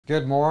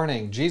Good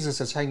morning.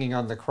 Jesus is hanging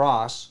on the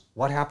cross.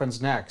 What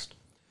happens next?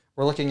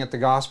 We're looking at the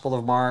Gospel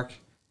of Mark,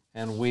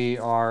 and we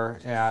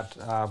are at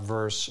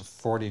verse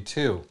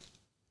 42.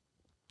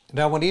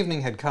 Now when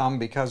evening had come,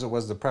 because it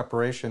was the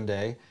preparation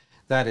day,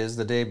 that is,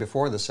 the day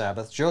before the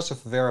Sabbath,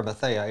 Joseph of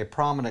Arimathea, a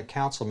prominent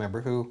council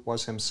member who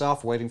was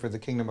himself waiting for the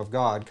kingdom of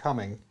God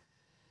coming,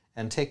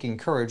 and taking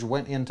courage,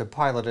 went in to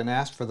Pilate and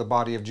asked for the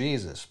body of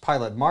Jesus.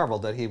 Pilate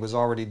marveled that he was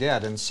already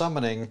dead, and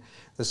summoning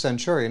the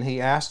centurion,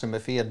 he asked him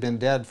if he had been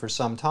dead for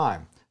some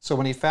time. So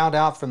when he found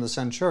out from the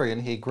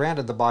centurion, he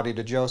granted the body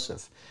to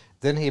Joseph.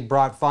 Then he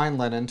brought fine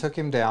linen, took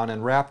him down,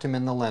 and wrapped him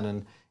in the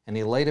linen, and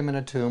he laid him in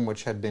a tomb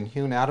which had been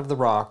hewn out of the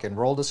rock, and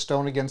rolled a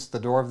stone against the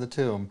door of the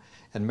tomb.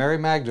 And Mary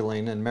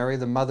Magdalene and Mary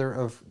the mother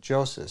of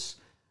Joseph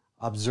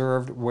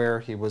observed where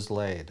he was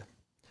laid.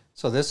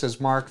 So this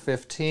is Mark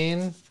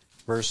 15,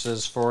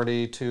 verses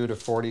 42 to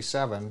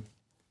 47.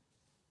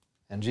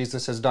 And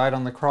Jesus has died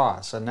on the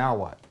cross, and now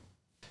what?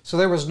 So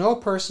there was no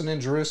person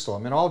in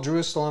Jerusalem, in all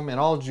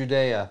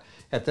Judea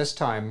at this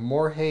time,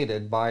 more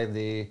hated by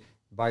the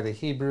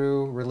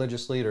Hebrew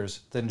religious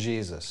leaders than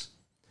Jesus.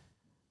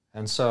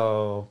 And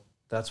so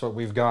that's what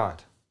we've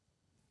got.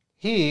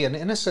 He, an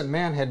innocent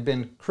man, had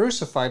been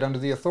crucified under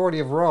the authority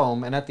of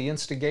Rome and at the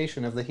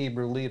instigation of the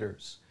Hebrew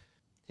leaders.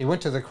 He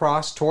went to the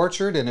cross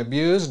tortured and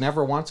abused,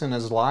 never once in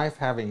his life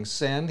having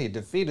sinned. He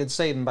defeated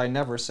Satan by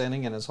never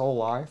sinning in his whole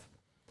life.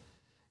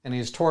 And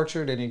he's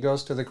tortured and he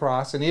goes to the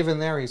cross. And even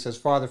there he says,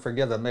 Father,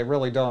 forgive them. They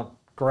really don't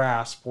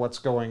grasp what's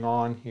going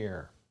on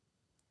here.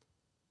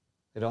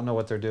 They don't know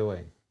what they're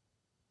doing.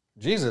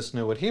 Jesus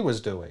knew what he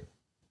was doing.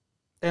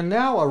 And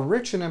now a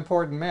rich and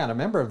important man, a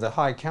member of the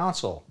high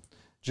council,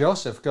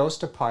 Joseph, goes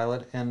to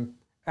Pilate and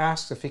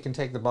asks if he can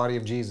take the body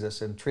of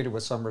Jesus and treat it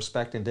with some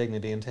respect and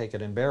dignity and take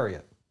it and bury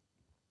it.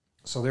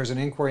 So there's an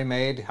inquiry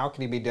made. How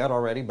can he be dead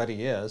already? But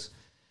he is.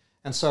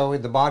 And so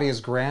the body is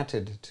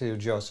granted to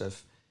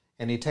Joseph,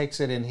 and he takes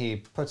it and he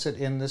puts it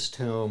in this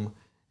tomb,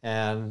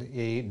 and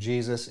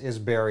Jesus is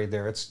buried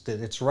there.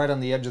 It's right on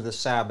the edge of the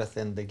Sabbath,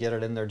 and they get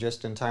it in there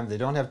just in time. They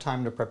don't have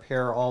time to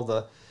prepare all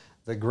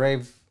the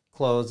grave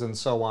clothes and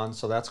so on,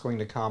 so that's going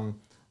to come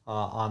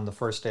on the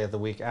first day of the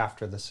week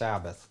after the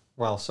Sabbath.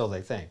 Well, so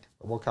they think,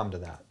 but we'll come to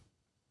that.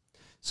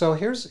 So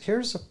here's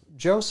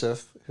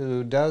Joseph,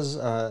 who does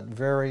a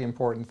very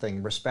important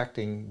thing,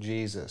 respecting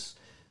Jesus.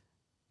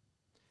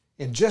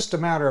 In just a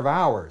matter of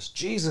hours,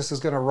 Jesus is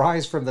going to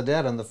rise from the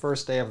dead on the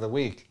first day of the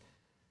week.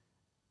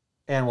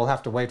 And we'll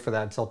have to wait for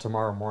that until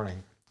tomorrow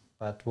morning.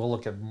 But we'll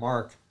look at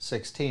Mark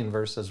 16,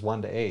 verses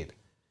 1 to 8.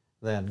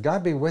 Then,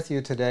 God be with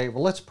you today.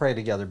 Well, let's pray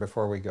together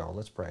before we go.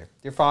 Let's pray.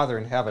 Dear Father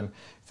in heaven,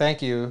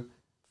 thank you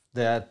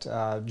that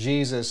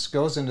Jesus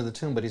goes into the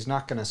tomb, but he's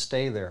not going to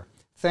stay there.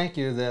 Thank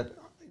you that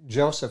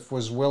Joseph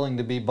was willing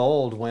to be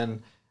bold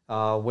when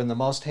the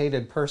most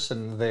hated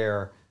person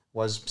there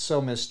was so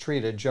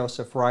mistreated.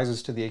 Joseph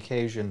rises to the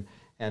occasion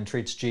and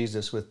treats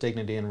Jesus with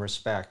dignity and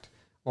respect.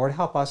 Lord,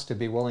 help us to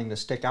be willing to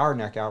stick our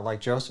neck out like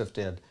Joseph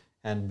did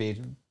and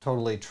be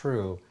totally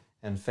true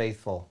and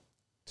faithful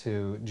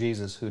to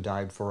Jesus who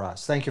died for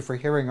us. Thank you for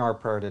hearing our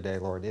prayer today,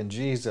 Lord. In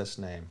Jesus'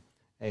 name,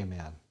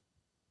 amen.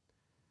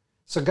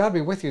 So God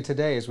be with you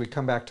today as we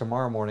come back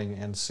tomorrow morning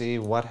and see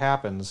what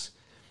happens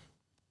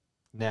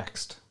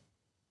next.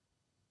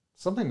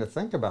 Something to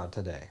think about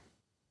today.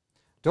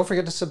 Don't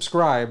forget to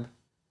subscribe,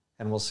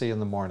 and we'll see you in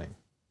the morning.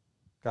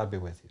 God be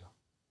with you.